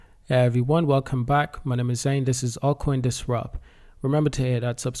Hey everyone, welcome back. My name is Zane. This is Altcoin Disrupt. Remember to hit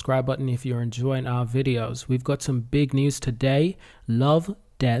that subscribe button if you're enjoying our videos. We've got some big news today. Love,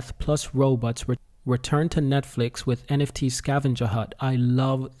 Death plus Robots return to Netflix with NFT Scavenger Hunt. I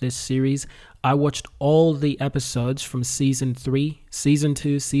love this series. I watched all the episodes from season 3, season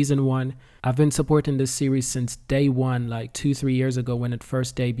 2, season 1. I've been supporting this series since day one, like 2-3 years ago when it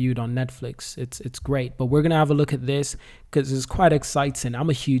first debuted on Netflix. It's great, but we're going to have a look at this because it's quite exciting. I'm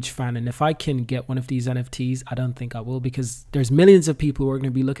a huge fan, and if I can get one of these NFTs, I don't think I will because there's millions of people who are going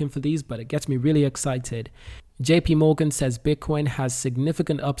to be looking for these, but it gets me really excited. JP Morgan says Bitcoin has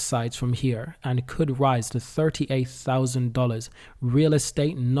significant upsides from here and could rise to $38,000. Real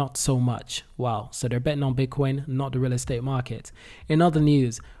estate, not so much. Wow. So they're betting on Bitcoin, not the real estate market. In other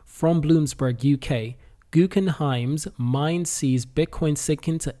news, from Bloomberg, UK, Guggenheim's mine sees Bitcoin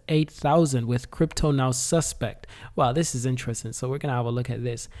sinking to 8,000 with crypto now suspect. Wow, this is interesting. So we're going to have a look at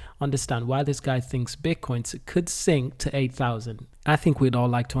this, understand why this guy thinks Bitcoin could sink to 8,000. I think we'd all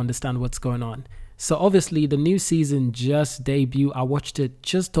like to understand what's going on. So obviously the new season just debuted. I watched it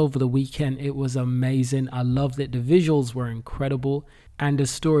just over the weekend. It was amazing. I loved it. The visuals were incredible and the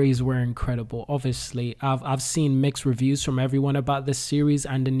stories were incredible. Obviously, I've seen mixed reviews from everyone about this series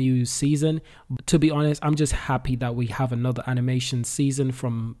and the new season. But to be honest, I'm just happy that we have another animation season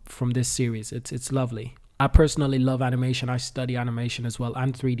from this series. It's lovely. I personally love animation. I study animation as well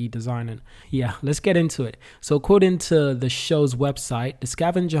and 3D designing. Yeah, let's get into it. So according to the show's website, the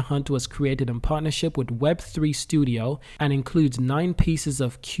Scavenger Hunt was created in partnership with Web3 Studio and includes 9 pieces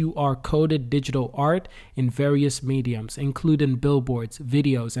of QR-coded digital art in various mediums, including billboards,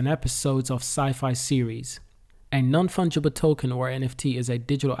 videos, and episodes of sci-fi series. A non-fungible token or NFT is a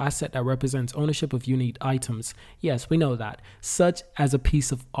digital asset that represents ownership of unique items. Yes, we know that, such as a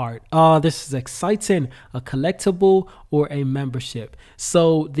piece of art. This is exciting. A collectible or a membership.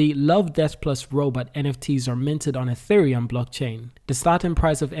 So the Love, Death plus Robot NFTs are minted on Ethereum blockchain. The starting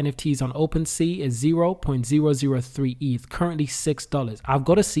price of NFTs on OpenSea is 0.003 ETH, currently $6. I've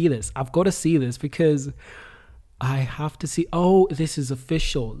got to see this because I have to see. Oh, this is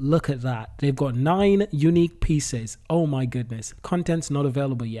official. Look at that. They've got 9 unique pieces. Oh my goodness. Content's not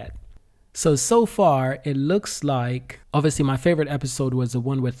available yet. So far, it looks like, obviously my favorite episode was the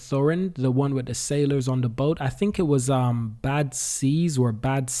one with Thorin, the one with the sailors on the boat. I think it was Bad Seas or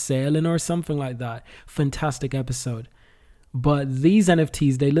Bad Sailing or something like that. Fantastic episode. But these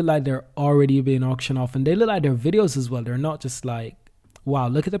NFTs, they look like they're already being auctioned off, and they look like they're videos as well. They're not just like, wow,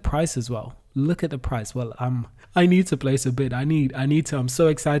 look at the price as well. Look at the price. Well, I need to place a bid. I need to. I'm so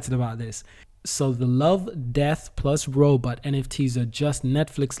excited about this. So the Love, Death plus Robot NFTs are just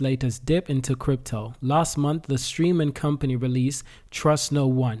Netflix's latest dip into crypto. Last month, the streaming company released Trust No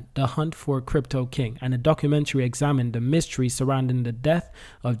One, The Hunt for Crypto King, and a documentary examined the mystery surrounding the death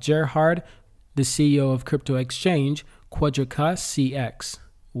of Gerhard, the CEO of crypto exchange Quadriga CX.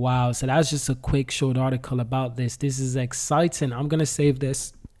 Wow, so that's just a quick short article about this. This is exciting. I'm going to save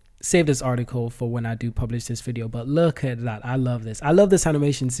this article for when I do publish this video, but look at that. I love this. I love this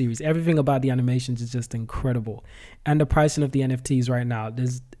animation series. Everything about the animations is just incredible. And the pricing of the NFTs right now,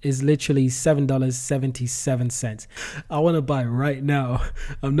 this is literally $7.77. I want to buy right now.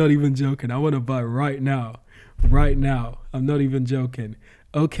 I'm not even joking. I want to buy right now. I'm not even joking.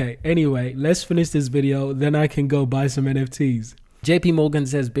 Okay, anyway, let's finish this video. Then I can go buy some NFTs. JP Morgan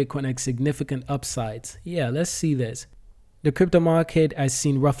says Bitcoin has significant upsides. Yeah, let's see this. The crypto market has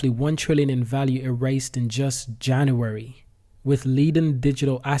seen roughly $1 trillion in value erased in just January, with leading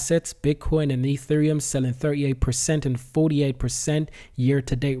digital assets, Bitcoin and Ethereum, selling 38% and 48% year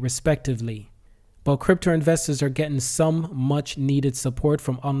to date respectively. But crypto investors are getting some much needed support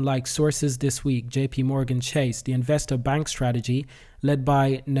from unlike sources this week. JP Morgan Chase, the investor bank strategy led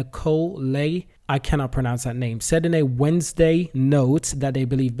by Nicole Lay, I cannot pronounce that name, said in a Wednesday note that they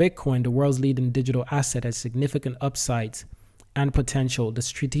believe Bitcoin, the world's leading digital asset, has significant upsides and potential. The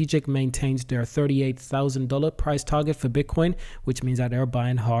strategic maintains their $38,000 price target for Bitcoin, which means that they're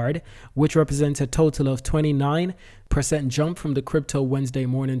buying hard, which represents a total of 29% jump from the crypto Wednesday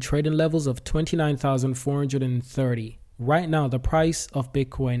morning trading levels of 29,430. Right now, the price of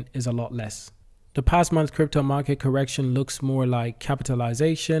Bitcoin is a lot less. The past month crypto market correction looks more like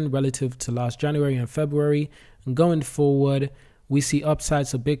capitalization relative to last January and February. And going forward, we see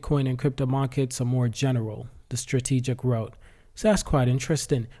upsides of Bitcoin and crypto markets are more general, the strategic route. So that's quite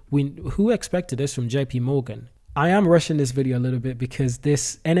interesting. Who expected this from JP Morgan? I am rushing this video a little bit because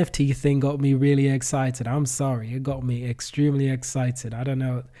this NFT thing got me really excited. I'm sorry. It got me extremely excited. I don't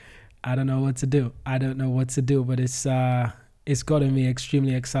know what to do. But It's gotten me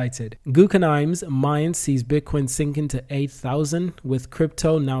extremely excited. Guggenheim's Mind sees Bitcoin sinking to 8,000 with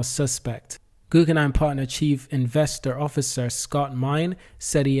crypto now suspect. Guggenheim partner chief investor officer Scott Mine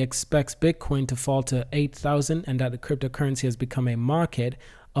said he expects Bitcoin to fall to 8,000 and that the cryptocurrency has become a market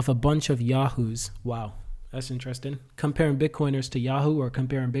of a bunch of yahoos. Wow, that's interesting. Comparing Bitcoiners to Yahoo or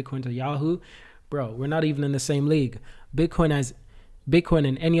comparing Bitcoin to Yahoo, bro, we're not even in the same league. Bitcoin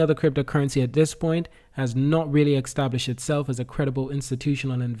and any other cryptocurrency at this point has not really established itself as a credible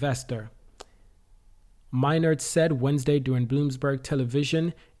institutional investor. Minard said Wednesday during Bloomberg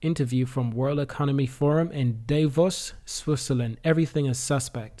television interview from World Economic Forum in Davos, Switzerland. Everything is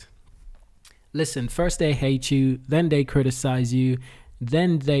suspect. Listen, first they hate you, then they criticize you,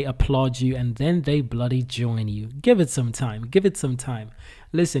 then they applaud you, and then they bloody join you. Give it some time. Give it some time.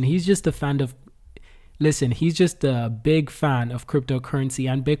 Listen, he's just a big fan of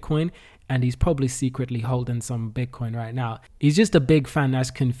cryptocurrency and Bitcoin, and he's probably secretly holding some Bitcoin right now. He's just a big fan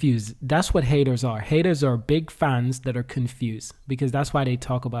that's confused. That's what haters are. Haters are big fans that are confused, because that's why they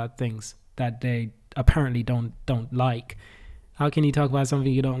talk about things that they apparently don't like. How can you talk about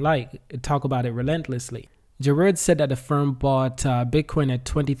something you don't like? Talk about it relentlessly. Gerard said that the firm bought Bitcoin at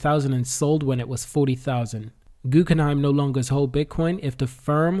 20,000 and sold when it was 40,000. Guggenheim no longer holds Bitcoin. If the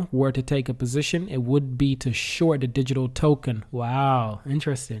firm were to take a position, it would be to short the digital token. Wow,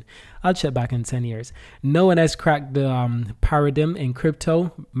 interesting. I'll check back in 10 years. No one has cracked the paradigm in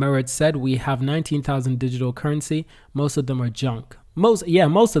crypto. Merritt said, we have 19,000 digital currency. Most of them are junk. Most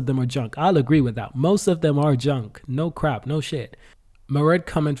of them are junk. I'll agree with that. Most of them are junk. No crap, no shit. Merritt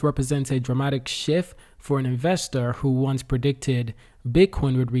comment represents a dramatic shift for an investor who once predicted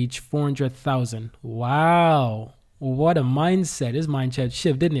Bitcoin would reach 400,000. Wow. What a mindset. His mindset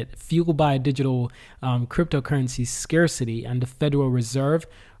shift, didn't it? Fueled by digital cryptocurrency scarcity and the Federal Reserve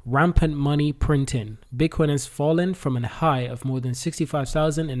rampant money printing. Bitcoin has fallen from a high of more than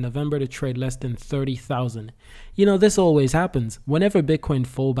 65,000 in November to trade less than 30,000. You know, this always happens. Whenever Bitcoin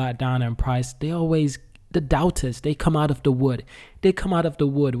fall back down in price, the doubters, they come out of the wood. They come out of the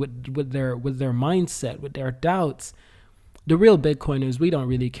wood with their mindset, with their doubts. The real Bitcoiners, we don't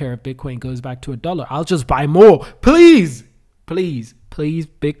really care if Bitcoin goes back to $1. I'll just buy more. Please,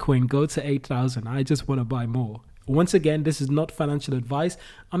 Bitcoin, go to 8,000. I just want to buy more. Once again, this is not financial advice.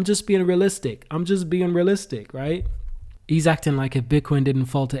 I'm just being realistic. Right? He's acting like if Bitcoin didn't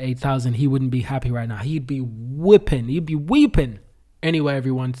fall to 8,000, he wouldn't be happy right now. He'd be whipping. He'd be weeping. Anyway,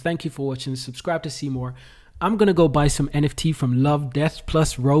 everyone, thank you for watching. Subscribe to see more. I'm going to go buy some NFT from Love, Death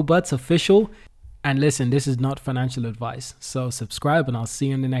Plus Robots Official. And listen, this is not financial advice. So subscribe and I'll see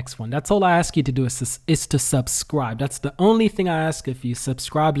you in the next one. That's all I ask you to do is to subscribe. That's the only thing I ask. If you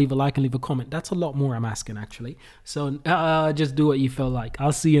subscribe, leave a like and leave a comment. That's a lot more I'm asking, actually. So just do what you feel like.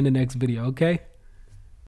 I'll see you in the next video, okay?